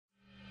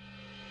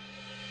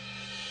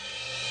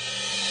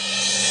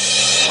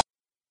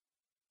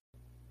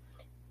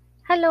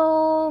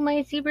Hello,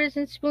 my zebras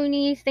and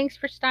spoonies. Thanks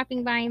for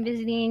stopping by and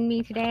visiting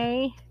me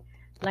today.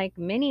 Like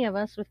many of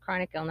us with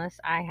chronic illness,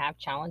 I have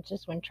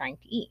challenges when trying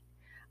to eat.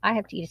 I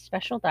have to eat a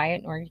special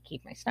diet in order to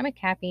keep my stomach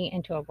happy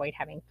and to avoid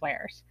having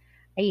flares.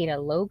 I eat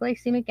a low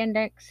glycemic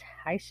index,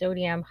 high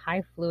sodium,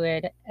 high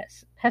fluid,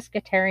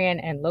 pescatarian,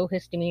 and low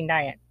histamine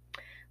diet,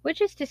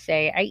 which is to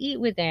say, I eat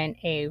within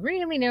a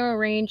really narrow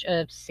range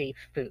of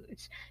safe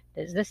foods.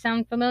 Does this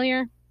sound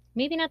familiar?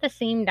 Maybe not the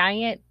same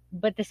diet,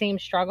 but the same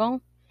struggle.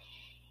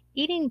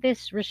 Eating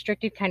this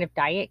restricted kind of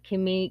diet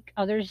can make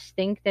others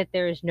think that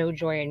there is no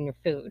joy in your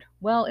food.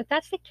 Well, if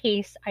that's the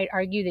case, I'd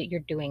argue that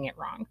you're doing it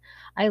wrong.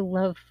 I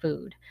love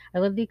food. I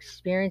love the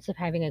experience of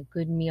having a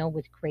good meal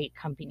with great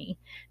company.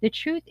 The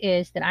truth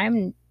is that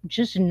I'm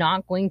just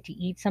not going to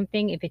eat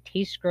something if it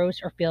tastes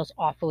gross or feels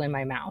awful in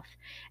my mouth.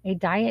 A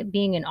diet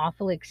being an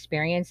awful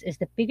experience is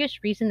the biggest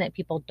reason that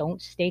people don't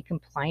stay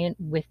compliant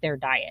with their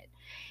diet.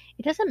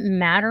 It doesn't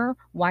matter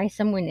why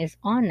someone is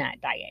on that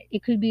diet.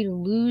 It could be to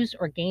lose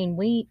or gain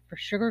weight, for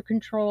sugar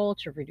control,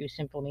 to reduce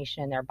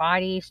inflammation in their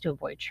bodies, to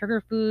avoid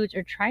sugar foods,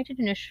 or try to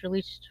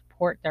initially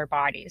support their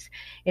bodies.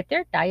 If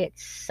their diet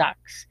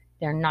sucks,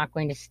 they're not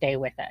going to stay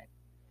with it.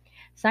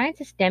 Science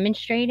has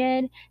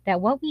demonstrated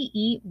that what we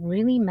eat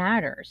really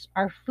matters.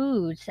 Our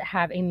foods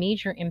have a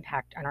major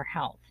impact on our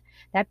health.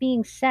 That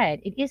being said,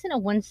 it isn't a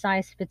one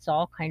size fits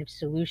all kind of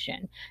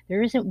solution.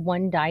 There isn't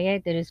one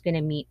diet that is going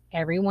to meet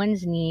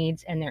everyone's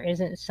needs, and there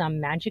isn't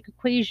some magic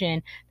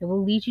equation that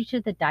will lead you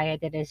to the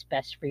diet that is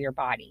best for your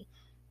body.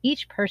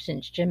 Each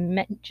person's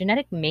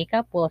genetic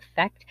makeup will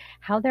affect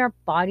how their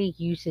body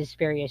uses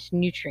various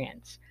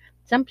nutrients.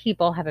 Some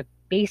people have a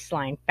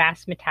baseline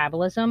fast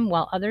metabolism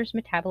while others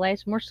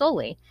metabolize more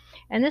slowly.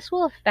 And this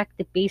will affect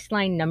the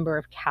baseline number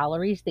of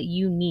calories that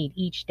you need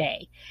each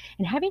day.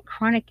 And having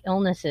chronic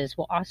illnesses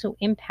will also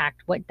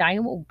impact what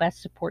diet will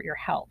best support your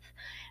health.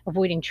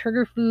 Avoiding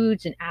trigger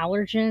foods and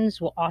allergens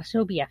will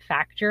also be a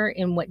factor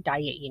in what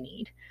diet you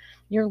need.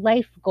 Your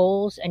life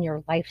goals and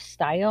your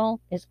lifestyle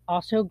is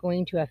also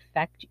going to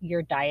affect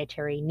your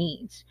dietary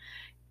needs.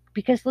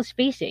 Because let's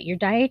face it, your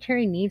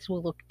dietary needs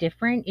will look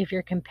different if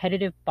you're a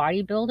competitive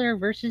bodybuilder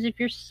versus if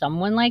you're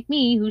someone like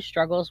me who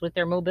struggles with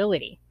their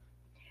mobility.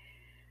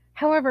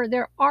 However,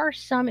 there are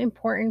some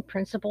important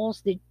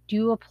principles that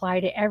do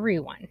apply to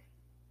everyone.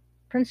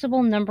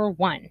 Principle number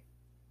one: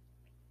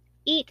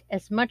 eat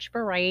as much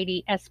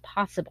variety as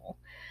possible.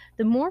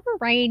 The more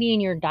variety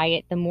in your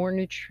diet, the more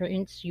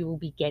nutrients you will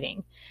be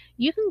getting.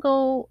 You can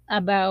go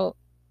about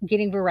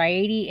getting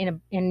variety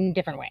in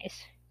different ways.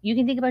 You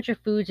can think about your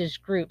foods as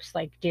groups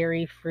like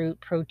dairy, fruit,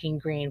 protein,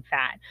 grain,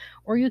 fat.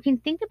 Or you can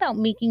think about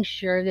making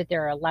sure that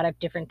there are a lot of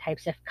different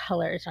types of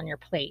colors on your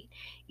plate.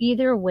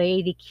 Either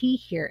way, the key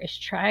here is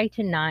try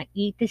to not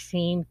eat the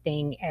same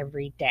thing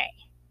every day.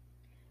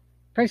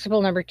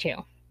 Principle number two: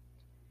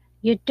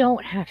 you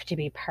don't have to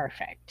be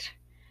perfect.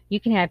 You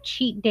can have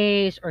cheat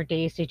days or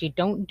days that you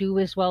don't do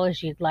as well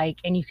as you'd like,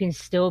 and you can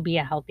still be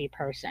a healthy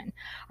person.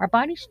 Our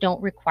bodies don't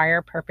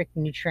require perfect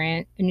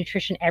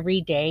nutrition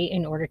every day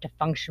in order to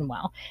function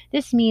well.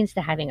 This means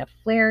that having a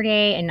flare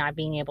day and not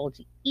being able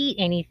to eat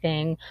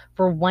anything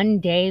for one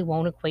day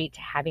won't equate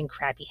to having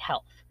crappy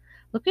health.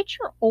 Look at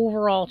your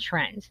overall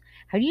trends.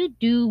 How do you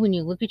do when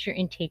you look at your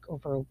intake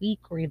over a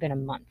week or even a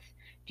month?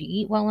 Do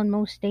you eat well on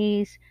most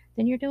days?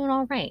 Then you're doing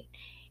all right.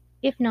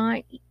 If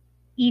not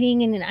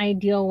eating in an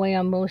ideal way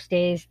on most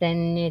days,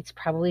 then it's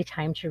probably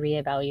time to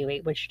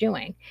reevaluate what you're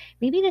doing.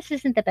 Maybe this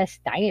isn't the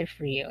best diet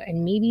for you,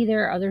 and maybe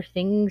there are other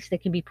things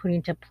that can be put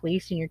into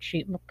place in your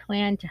treatment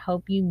plan to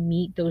help you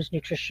meet those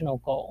nutritional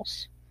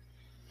goals.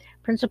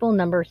 Principle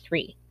number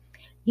three: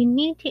 you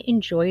need to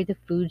enjoy the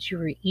foods you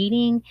are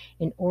eating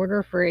in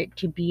order for it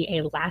to be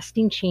a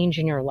lasting change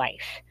in your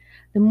life.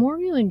 The more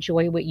you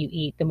enjoy what you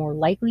eat, the more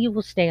likely you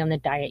will stay on the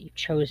diet you've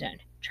chosen.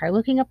 Try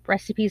looking up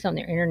recipes on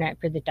the internet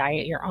for the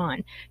diet you're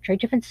on. Try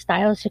different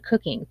styles of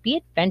cooking. Be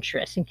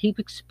adventurous and keep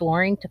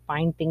exploring to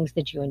find things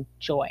that you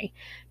enjoy.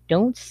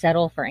 Don't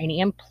settle for any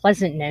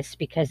unpleasantness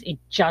because it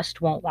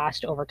just won't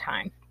last over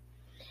time.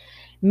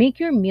 Make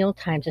your meal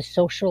times a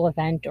social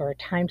event or a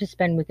time to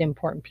spend with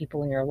important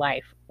people in your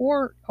life.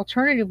 Or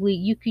alternatively,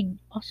 you could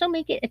also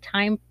make it a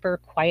time for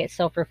quiet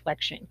self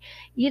reflection.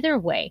 Either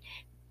way,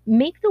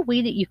 make the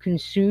way that you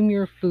consume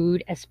your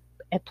food as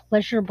a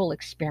pleasurable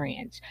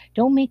experience.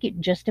 Don't make it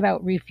just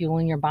about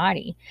refueling your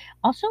body.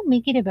 Also,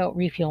 make it about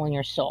refueling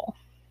your soul.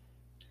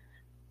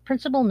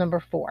 Principle number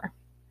four: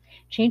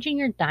 changing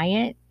your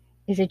diet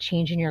is a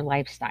change in your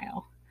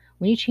lifestyle.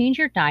 When you change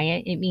your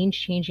diet, it means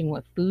changing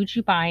what foods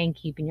you buy and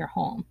keep in your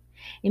home.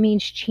 It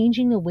means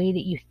changing the way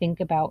that you think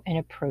about and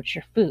approach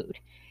your food.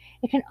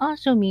 It can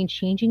also mean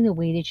changing the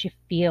way that you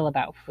feel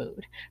about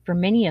food. For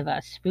many of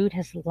us, food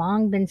has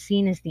long been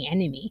seen as the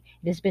enemy.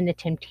 It has been the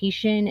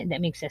temptation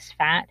that makes us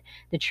fat,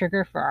 the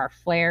trigger for our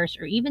flares,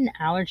 or even the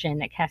allergen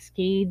that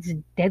cascades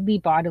deadly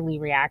bodily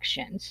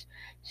reactions.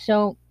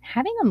 So,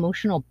 having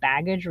emotional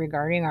baggage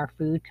regarding our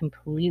food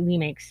completely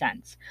makes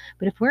sense.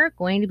 But if we're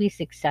going to be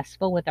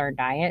successful with our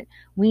diet,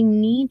 we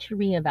need to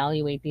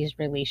reevaluate these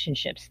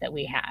relationships that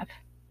we have.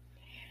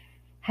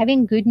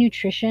 Having good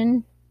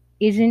nutrition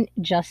isn't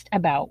just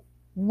about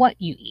what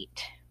you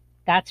eat.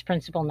 That's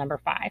principle number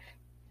 5.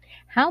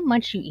 How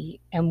much you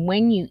eat and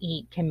when you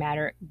eat can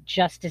matter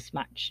just as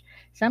much.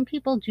 Some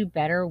people do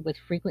better with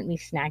frequently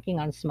snacking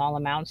on small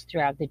amounts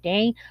throughout the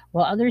day,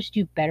 while others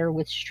do better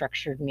with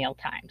structured meal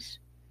times.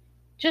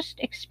 Just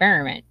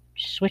experiment,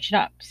 switch it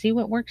up, see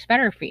what works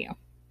better for you.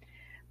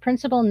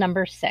 Principle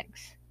number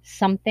 6,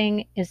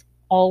 something is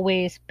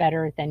always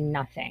better than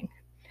nothing.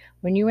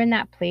 When you're in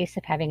that place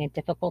of having a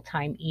difficult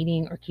time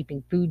eating or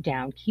keeping food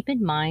down, keep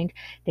in mind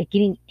that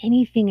getting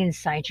anything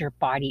inside your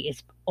body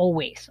is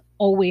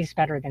always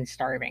better than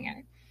starving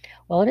it.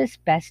 While it is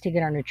best to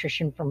get our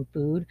nutrition from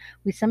food,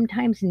 we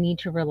sometimes need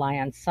to rely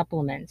on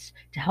supplements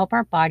to help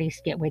our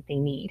bodies get what they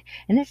need.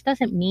 And this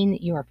doesn't mean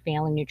that you are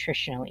failing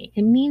nutritionally.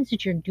 It means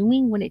that you're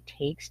doing what it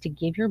takes to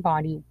give your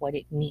body what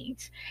it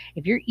needs.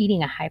 If you're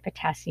eating a high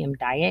potassium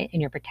diet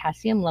and your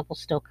potassium level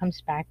still comes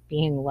back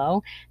being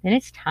low, then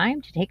it's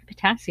time to take a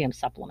potassium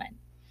supplement.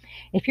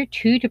 If you're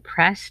too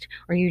depressed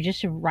or you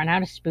just have run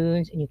out of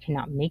spoons and you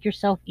cannot make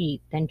yourself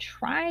eat, then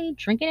try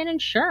drinking an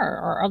Ensure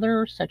or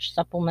other such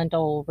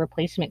supplemental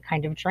replacement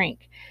kind of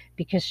drink.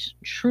 Because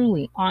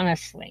truly,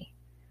 honestly,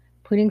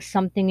 putting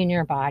something in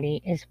your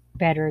body is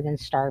better than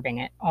starving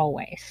it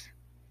always.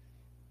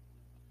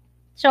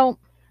 So,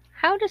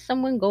 how does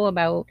someone go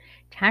about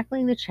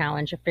tackling the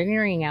challenge of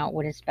figuring out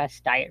what is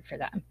best diet for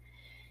them?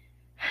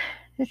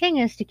 The thing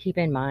is to keep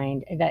in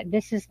mind that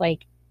this is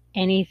like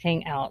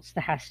anything else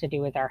that has to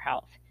do with our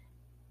health.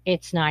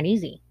 It's not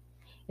easy.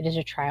 It is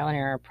a trial and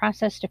error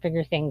process to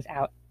figure things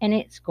out, and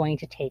it's going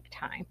to take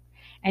time.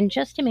 And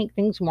just to make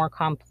things more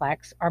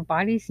complex, our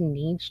body's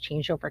needs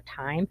change over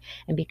time,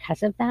 and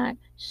because of that,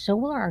 so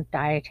will our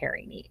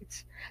dietary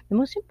needs. The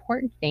most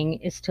important thing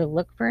is to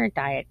look for a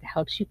diet that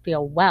helps you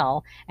feel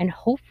well and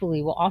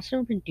hopefully will also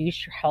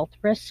reduce your health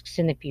risks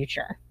in the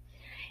future.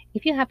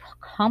 If you have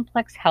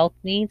complex health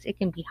needs, it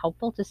can be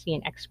helpful to see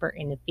an expert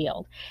in the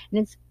field.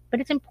 But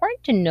it's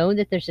important to know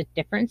that there's a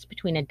difference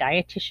between a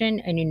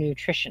dietitian and a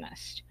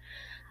nutritionist.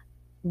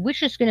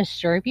 Which is going to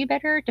serve you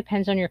better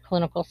depends on your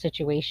clinical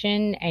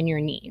situation and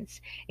your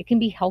needs. It can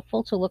be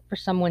helpful to look for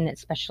someone that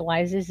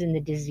specializes in the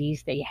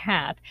disease that you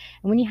have.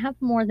 And when you have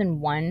more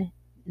than one,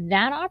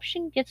 that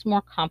option gets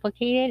more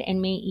complicated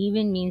and may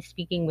even mean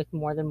speaking with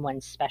more than one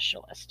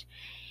specialist.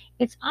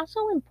 It's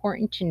also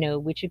important to know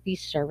which of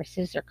these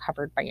services are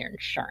covered by your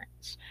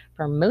insurance.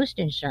 For most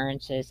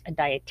insurances, a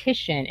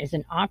dietitian is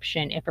an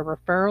option if a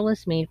referral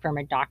is made from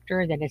a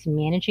doctor that is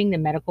managing the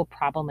medical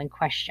problem in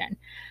question.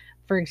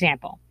 For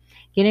example,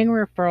 getting a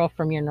referral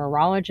from your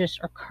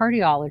neurologist or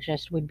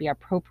cardiologist would be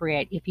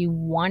appropriate if you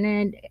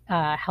wanted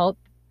help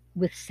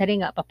with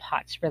setting up a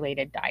POTS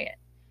related diet.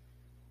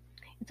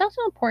 It's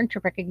also important to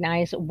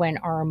recognize when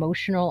our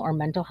emotional or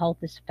mental health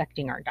is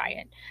affecting our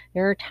diet.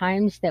 There are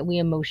times that we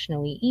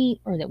emotionally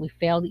eat or that we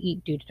fail to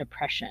eat due to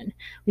depression.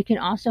 We can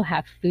also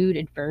have food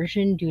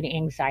aversion due to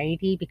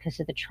anxiety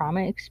because of the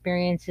trauma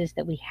experiences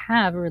that we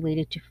have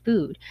related to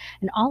food.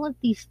 And all of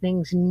these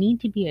things need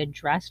to be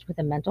addressed with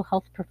a mental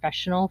health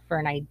professional for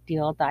an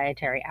ideal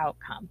dietary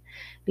outcome.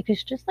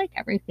 Because just like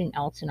everything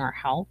else in our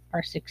health,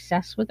 our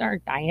success with our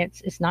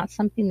diets is not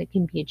something that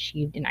can be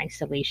achieved in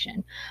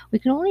isolation. We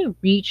can only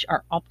reach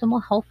our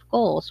optimal health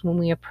goals when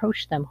we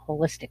approach them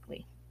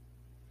holistically.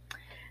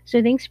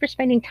 So, thanks for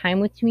spending time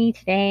with me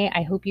today.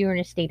 I hope you're in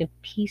a state of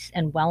peace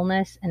and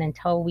wellness. And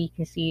until we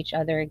can see each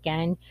other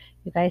again,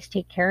 you guys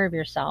take care of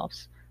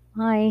yourselves.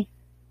 Bye.